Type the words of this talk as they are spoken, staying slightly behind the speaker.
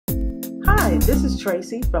Hi, this is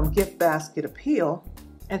Tracy from Gift Basket Appeal,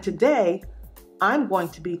 and today I'm going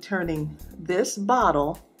to be turning this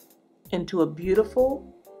bottle into a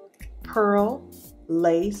beautiful pearl,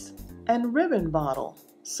 lace, and ribbon bottle.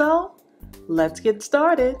 So let's get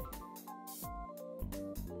started.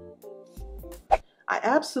 I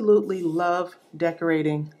absolutely love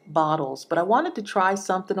decorating bottles, but I wanted to try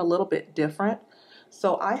something a little bit different.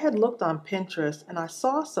 So I had looked on Pinterest and I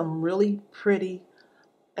saw some really pretty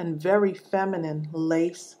and very feminine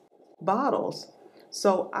lace bottles.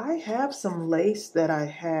 So I have some lace that I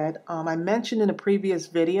had. I mentioned in a previous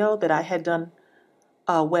video that I had done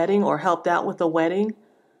a wedding or helped out with a wedding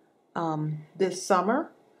this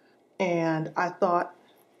summer, and I thought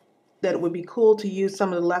that it would be cool to use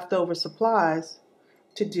some of the leftover supplies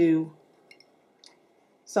to do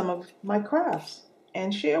some of my crafts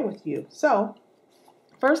and share with you. So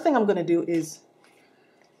first thing I'm going to do is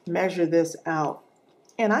measure this out.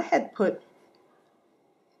 And I had put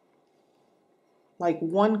like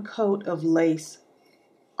one coat of lace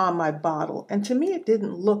on my bottle. And to me, it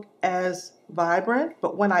didn't look as vibrant,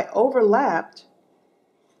 but when I overlapped,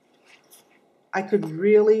 I could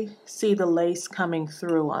really see the lace coming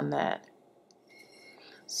through on that.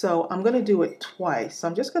 So I'm going to do it twice. So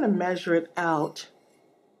I'm just going to measure it out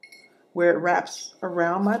where it wraps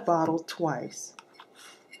around my bottle twice.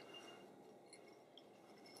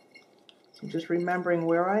 So just remembering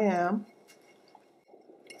where I am.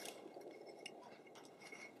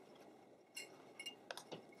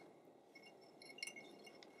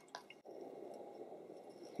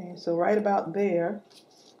 Okay, so right about there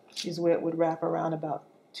is where it would wrap around about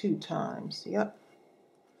 2 times. Yep.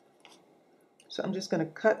 So I'm just going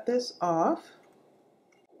to cut this off.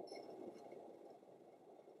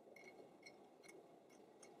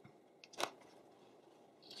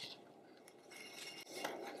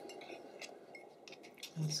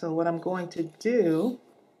 And so what I'm going to do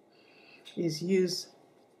is use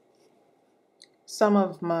some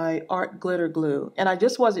of my art glitter glue, and I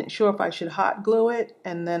just wasn't sure if I should hot glue it,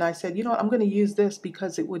 and then I said, you know what, I'm going to use this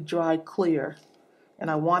because it would dry clear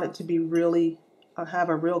and I want it to be really have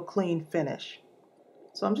a real clean finish.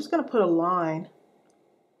 So I'm just going to put a line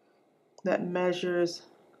that measures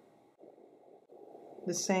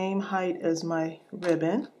the same height as my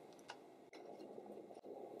ribbon,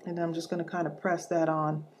 and I'm just going to kind of press that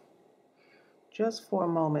on just for a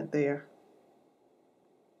moment there.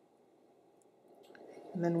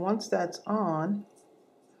 And then once that's on,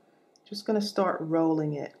 just going to start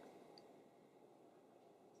rolling it.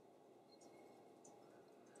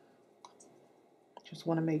 Just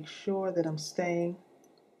want to make sure that I'm staying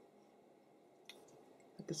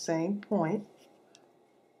at the same point.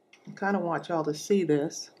 I kind of want y'all to see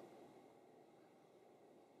this.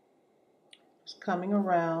 Just coming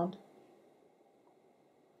around,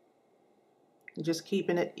 and just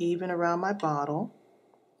keeping it even around my bottle.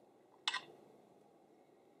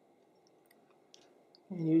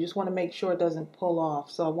 And you just want to make sure it doesn't pull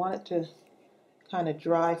off. So I want it to kind of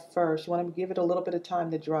dry first. You want to give it a little bit of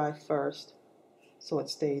time to dry first so it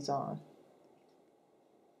stays on.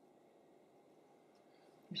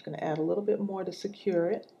 I'm just going to add a little bit more to secure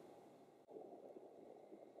it.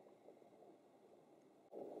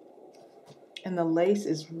 And the lace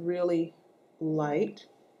is really light,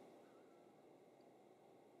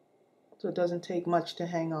 so it doesn't take much to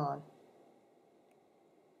hang on.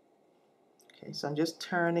 Okay, so I'm just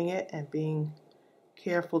turning it and being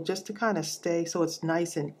careful just to kind of stay so it's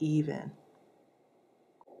nice and even.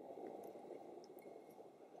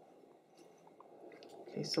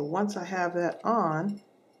 Okay, so once I have that on, I'm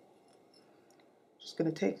just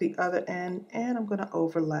going to take the other end and I'm going to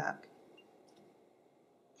overlap.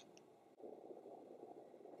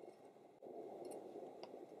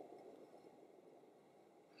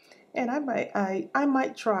 And I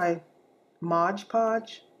might try Mod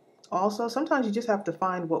Podge also. Sometimes you just have to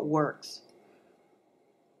find what works.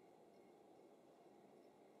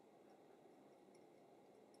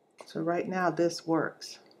 So right now this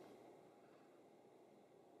works.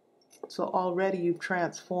 So already you've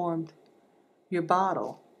transformed your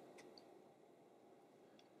bottle.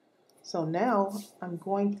 So now I'm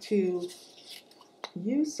going to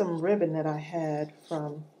use some ribbon that I had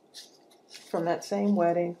from that same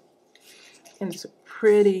wedding. And it's a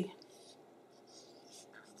pretty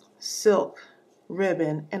silk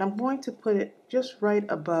ribbon, and I'm going to put it just right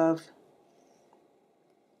above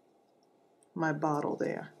my bottle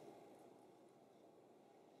there.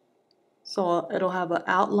 So it'll have an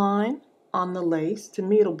outline on the lace. To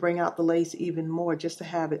me, it'll bring out the lace even more just to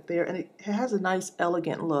have it there, and it has a nice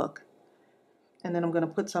elegant look. And then I'm going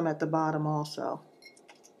to put some at the bottom also.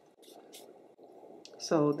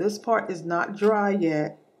 So this part is not dry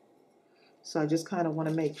yet, so I just kind of want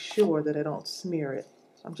to make sure that I don't smear it.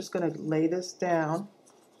 So I'm just going to lay this down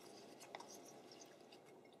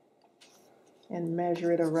and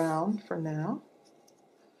measure it around for now.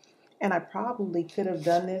 And I probably could have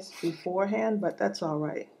done this beforehand, but that's all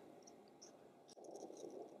right.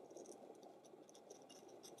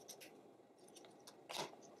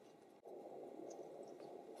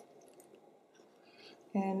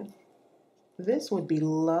 And this would be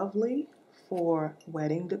lovely for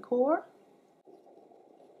wedding decor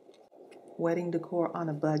on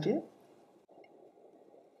a budget.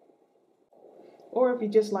 Or if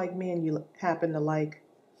you're just like me and you happen to like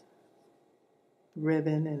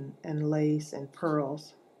ribbon and lace and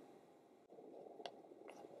pearls.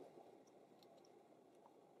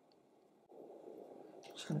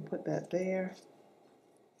 Just going to put that there.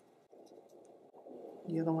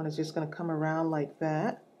 The other one is just going to come around like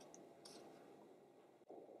that.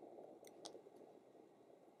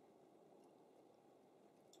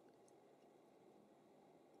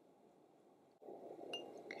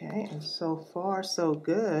 Okay, and so far so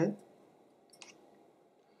good.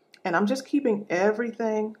 And I'm just keeping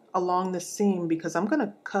everything along the seam because I'm going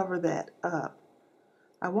to cover that up.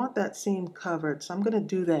 I want that seam covered, so I'm going to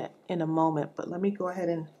do that in a moment. But let me go ahead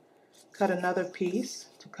and cut another piece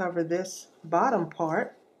to cover this bottom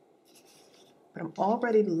part. But I'm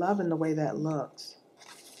already loving the way that looks.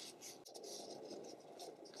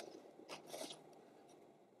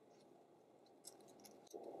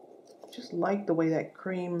 Just like the way that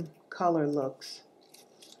cream color looks.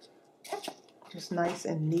 Just nice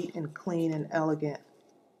and neat and clean and elegant.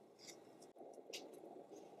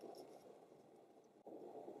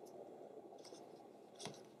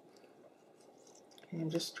 Okay, I'm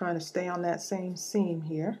just trying to stay on that same seam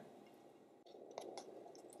here.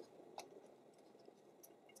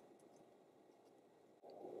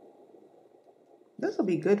 This will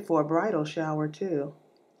be good for a bridal shower too,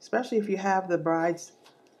 especially if you have the bride's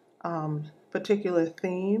particular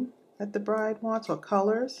theme that the bride wants or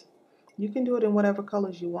colors. You can do it in whatever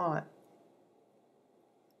colors you want.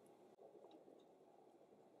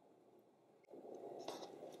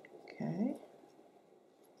 Okay,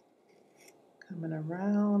 coming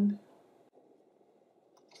around.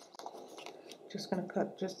 Just going to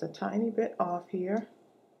cut just a tiny bit off here.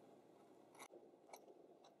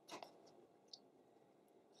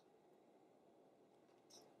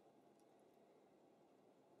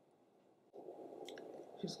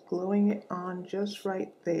 Just gluing it on just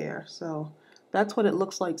right there. So that's what it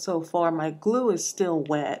looks like so far. My glue is still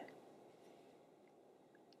wet.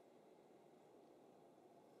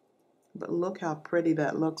 But look how pretty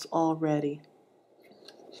that looks already.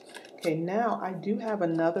 Okay, now I do have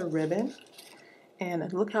another ribbon.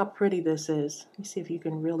 And look how pretty this is. Let me see if you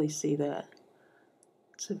can really see that.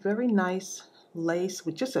 It's a very nice lace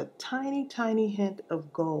with just a tiny, tiny hint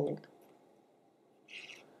of gold.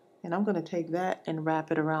 And I'm going to take that and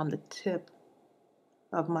wrap it around the tip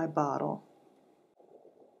of my bottle.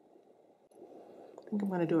 I think I'm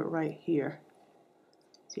going to do it right here.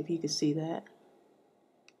 See if you can see that.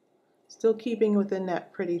 Still keeping within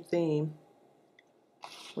that pretty theme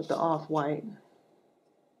with the off-white.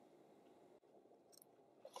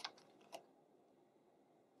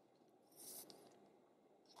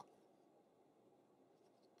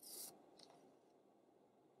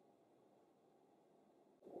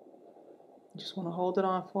 Just want to hold it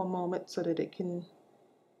on for a moment so that it can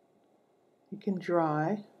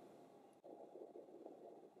dry.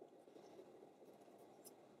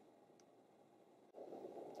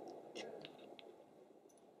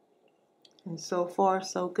 And so far,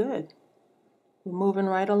 so good. We're moving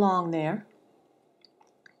right along there.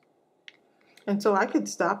 And so I could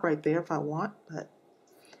stop right there if I want, but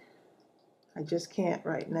I just can't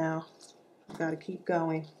right now. I've got to keep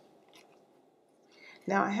going.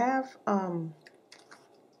 Now I have,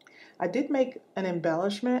 I did make an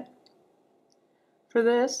embellishment for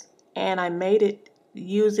this, and I made it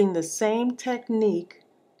using the same technique,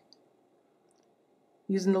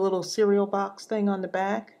 using the little cereal box thing on the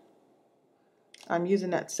back. I'm using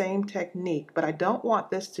that same technique, but I don't want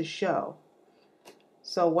this to show.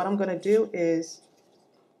 So what I'm going to do is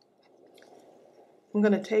I'm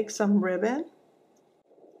going to take some ribbon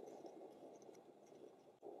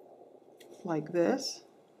like this.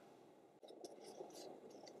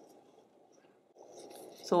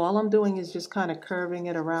 So all I'm doing is just kind of curving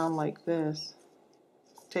it around like this.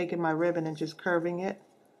 Taking my ribbon and just curving it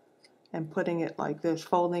and putting it like this,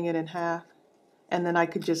 folding it in half. And then I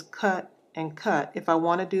could just cut and cut if I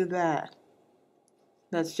want to do that.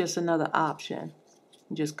 That's just another option.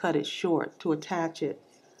 Just cut it short to attach it.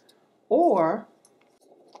 Or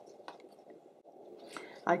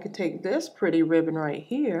I could take this pretty ribbon right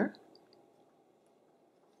here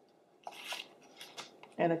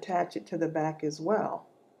and attach it to the back as well.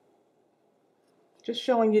 Just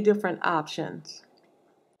showing you different options.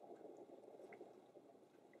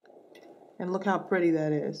 And look how pretty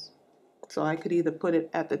that is. So I could either put it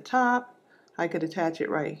at the top, I could attach it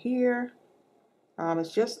right here.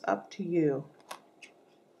 It's just up to you.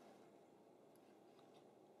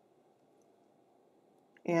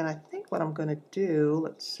 And I think what I'm going to do,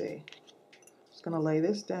 let's see, just going to lay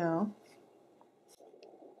this down.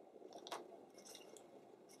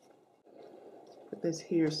 Put this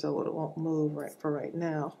here so it won't move for right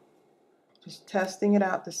now. Just testing it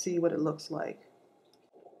out to see what it looks like.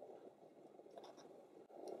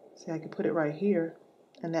 See, I can put it right here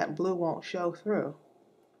and that blue won't show through.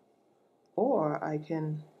 Or I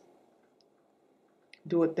can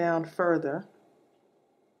do it down further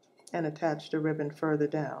and attach the ribbon further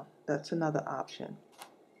down. That's another option.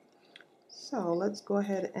 So let's go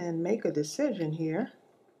ahead and make a decision here.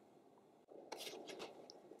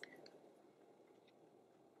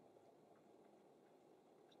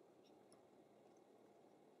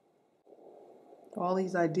 All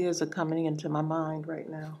these ideas are coming into my mind right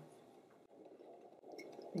now.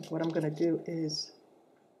 I think what I'm going to do is,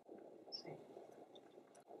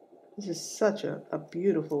 this is such a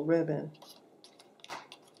beautiful ribbon.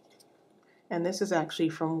 And this is actually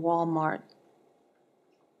from Walmart.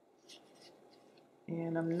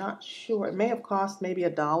 And I'm not sure, it may have cost maybe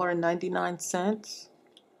 $1.99,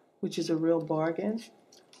 which is a real bargain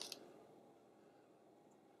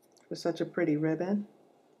for such a pretty ribbon.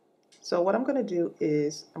 So what I'm going to do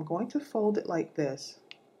is, I'm going to fold it like this.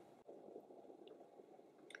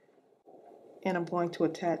 And I'm going to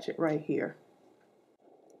attach it right here.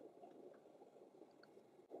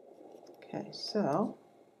 Okay, so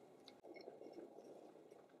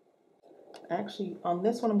actually on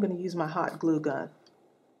this one I'm going to use my hot glue gun.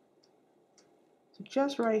 So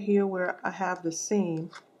just right here where I have the seam,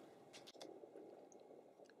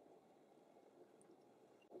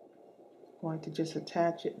 I'm going to just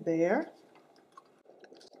attach it there.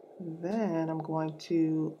 Then I'm going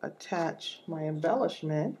to attach my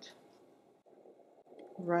embellishment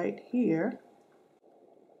right here.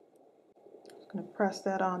 Just going to press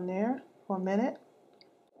that on there for a minute.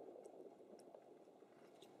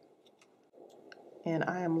 And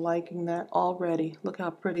I am liking that already. Look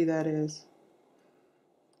how pretty that is.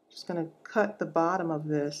 Just going to cut the bottom of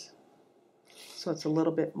this so it's a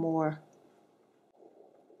little bit more,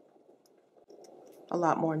 a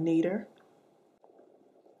lot more neater.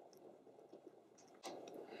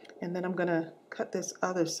 And then I'm going to cut this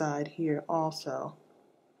other side here also.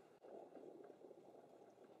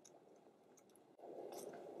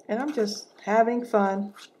 And I'm just having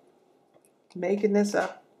fun making this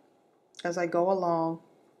up as I go along.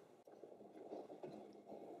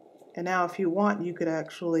 And now if you want, you can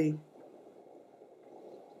actually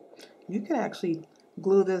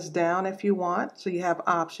glue this down if you want. So you have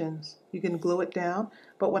options. You can glue it down.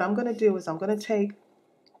 But what I'm going to do is I'm going to take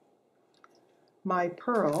my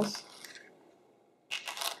pearls,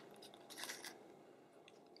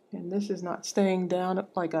 and this is not staying down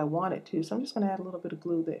like I want it to, so I'm just going to add a little bit of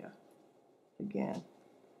glue there. Again,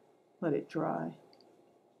 let it dry.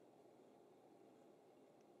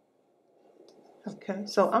 Okay,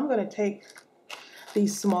 so I'm going to take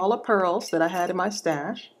these smaller pearls that I had in my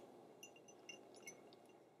stash,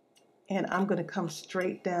 and I'm going to come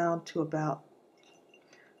straight down to about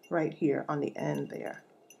right here on the end there.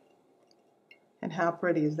 And how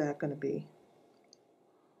pretty is that going to be?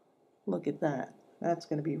 Look at that. That's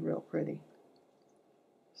going to be real pretty.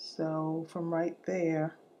 So from right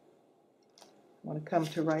there, I want to come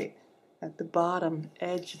to right at the bottom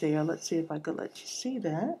edge there. Let's see if I could let you see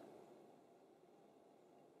that.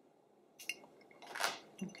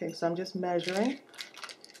 Okay, so I'm just measuring.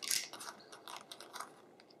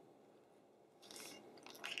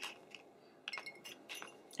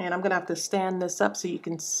 And I'm going to have to stand this up so you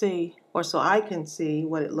can see, or so I can see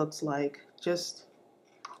what it looks like, just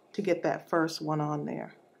to get that first one on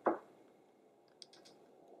there.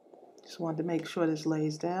 Just wanted to make sure this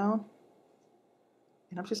lays down.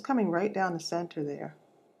 And I'm just coming right down the center there.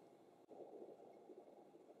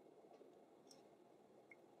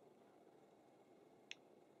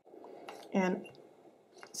 And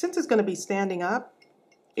since it's going to be standing up,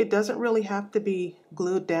 it doesn't really have to be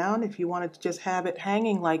glued down. If you wanted to just have it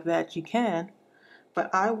hanging like that, you can. But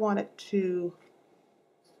I want it to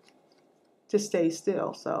stay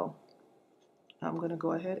still, so I'm going to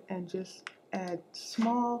go ahead and just add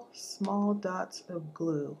small dots of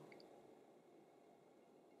glue.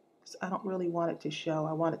 I don't really want it to show.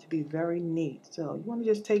 I want it to be very neat. So you want to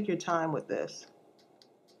just take your time with this.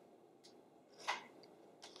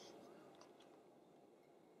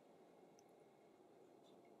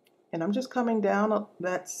 And I'm just coming down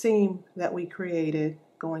that seam that we created,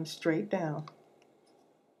 going straight down.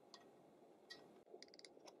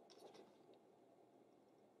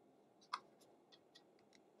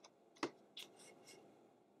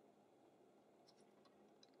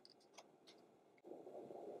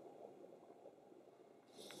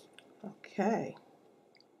 Okay.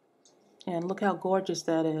 And look how gorgeous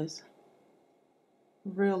that is.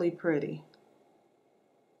 Really pretty.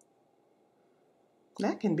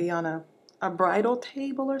 That can be on a bridal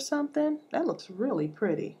table or something. That looks really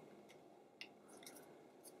pretty.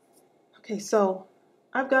 Okay, so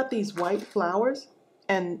I've got these white flowers,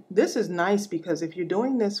 and this is nice because if you're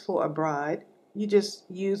doing this for a bride, you just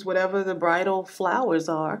use whatever the bridal flowers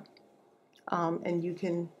are, and you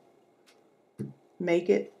can make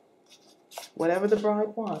it whatever the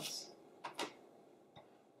bride wants.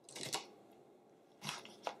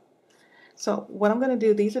 So what I'm going to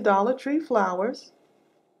do, these are Dollar Tree flowers,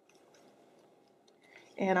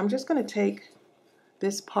 and I'm just going to take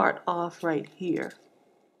this part off right here.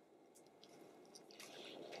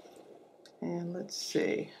 And let's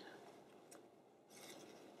see,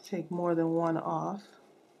 take more than one off.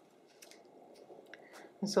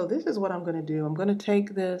 And so this is what I'm going to do. I'm going to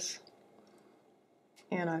take this,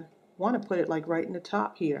 and I want to put it like right in the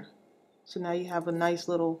top here. So now you have a nice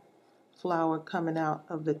little flower coming out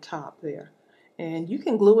of the top there. And you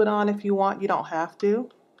can glue it on if you want. You don't have to.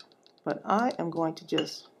 But I am going to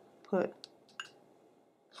just put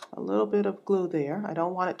a little bit of glue there. I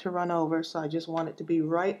don't want it to run over, so I just want it to be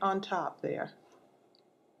right on top there.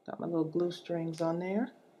 Got my little glue strings on there.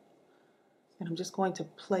 And I'm just going to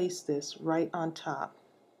place this right on top.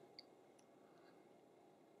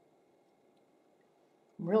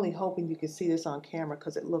 I'm really hoping you can see this on camera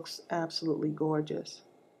because it looks absolutely gorgeous.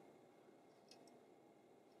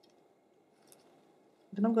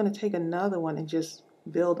 Then I'm going to take another one and just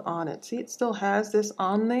build on it. See, it still has this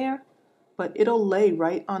on there, but it'll lay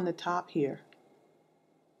right on the top here.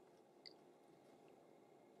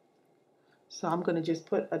 So I'm going to just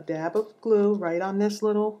put a dab of glue right on this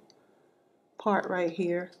little part right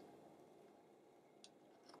here.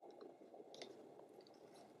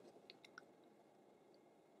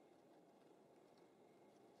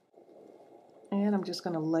 And I'm just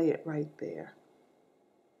going to lay it right there.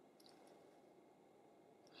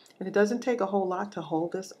 And it doesn't take a whole lot to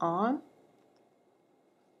hold this on.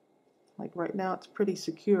 Like right now it's pretty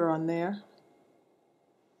secure on there.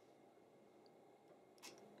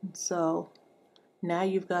 And so now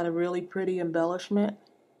you've got a really pretty embellishment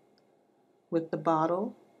with the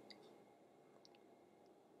bottle.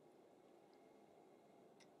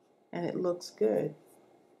 And it looks good.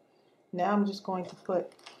 Now I'm just going to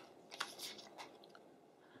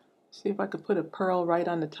see if I could put a pearl right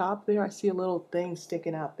on the top there. I see a little thing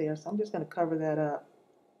sticking out there, so I'm just going to cover that up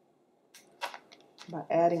by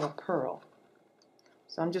adding a pearl.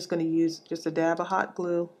 So I'm just going to use just a dab of hot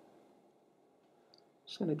glue.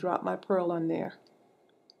 Just going to drop my pearl on there.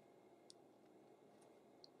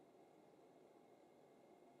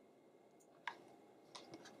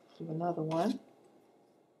 Do another one.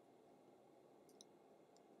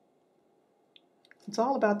 It's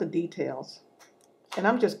all about the details. And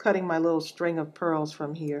I'm just cutting my little string of pearls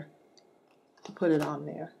from here to put it on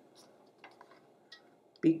there.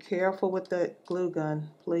 Be careful with that glue gun,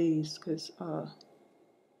 please, because and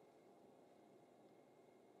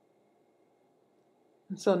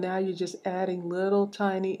so now you're just adding little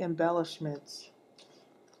tiny embellishments.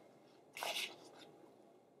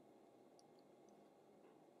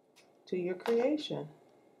 To your creation.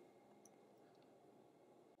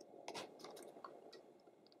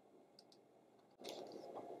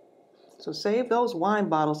 So save those wine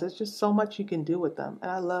bottles. There's just so much you can do with them.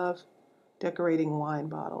 And I love decorating wine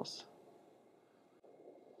bottles.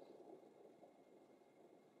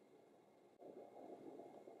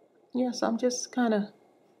 Yes, I'm just kind of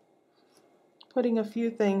putting a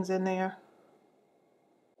few things in there.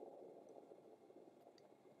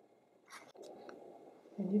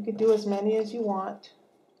 And you can do as many as you want.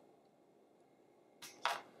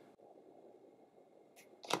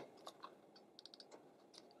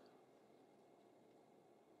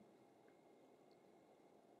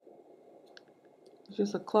 It's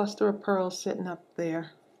just a cluster of pearls sitting up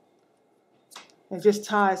there. It just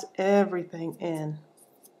ties everything in.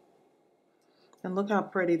 And look how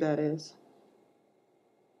pretty that is.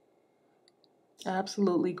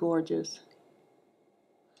 Absolutely gorgeous.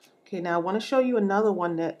 Okay, now I want to show you another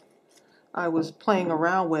one that I was playing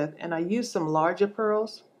around with, and I used some larger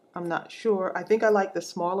pearls. I'm not sure. I think I like the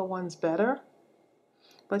smaller ones better.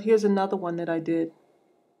 But here's another one that I did.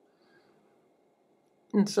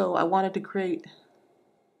 And so I wanted to create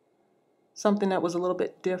something that was a little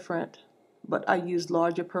bit different, but I used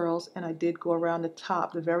larger pearls, and I did go around the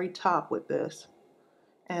top, the very top with this.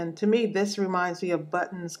 And to me, this reminds me of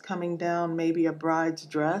buttons coming down maybe a bride's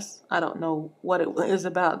dress. I don't know what it is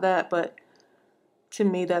about that, but to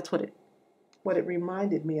me, that's what it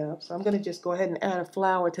reminded me of. So I'm going to just go ahead and add a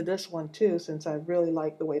flower to this one too, since I really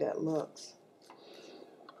like the way that looks.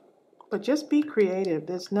 But just be creative.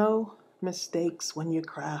 There's no mistakes when you're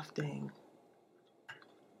crafting.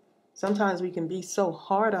 Sometimes we can be so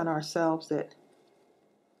hard on ourselves that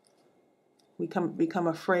we become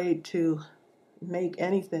afraid to make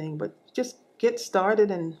anything, but just get started,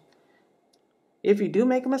 and if you do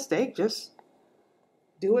make a mistake, just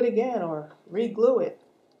do it again or re-glue it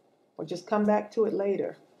or just come back to it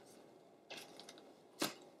later.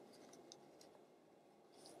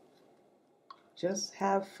 Just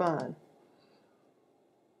have fun.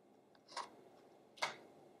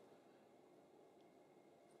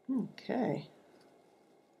 Okay.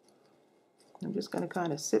 I'm just going to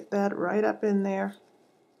kind of sit that right up in there,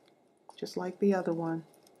 just like the other one,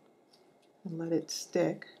 and let it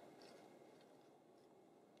stick.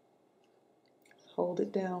 Hold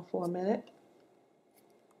it down for a minute.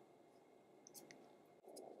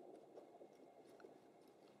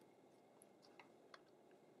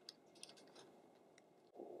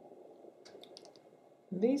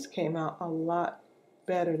 These came out a lot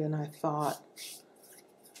better than I thought.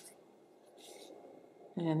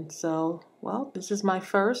 And so, well, this is my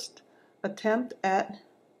first attempt at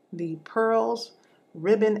the pearls,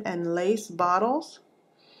 ribbon, and lace bottles.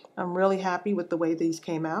 I'm really happy with the way these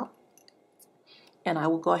came out. And I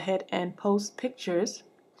will go ahead and post pictures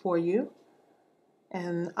for you.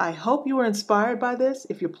 And I hope you were inspired by this.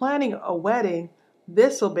 If you're planning a wedding,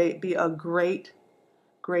 this will be a great,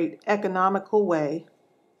 great economical way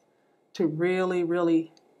to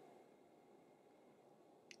really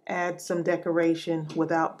add some decoration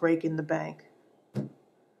without breaking the bank.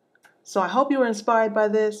 So I hope you were inspired by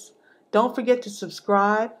this. Don't forget to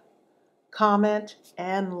subscribe, comment,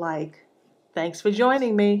 and like. Thanks for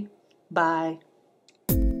joining me. Bye.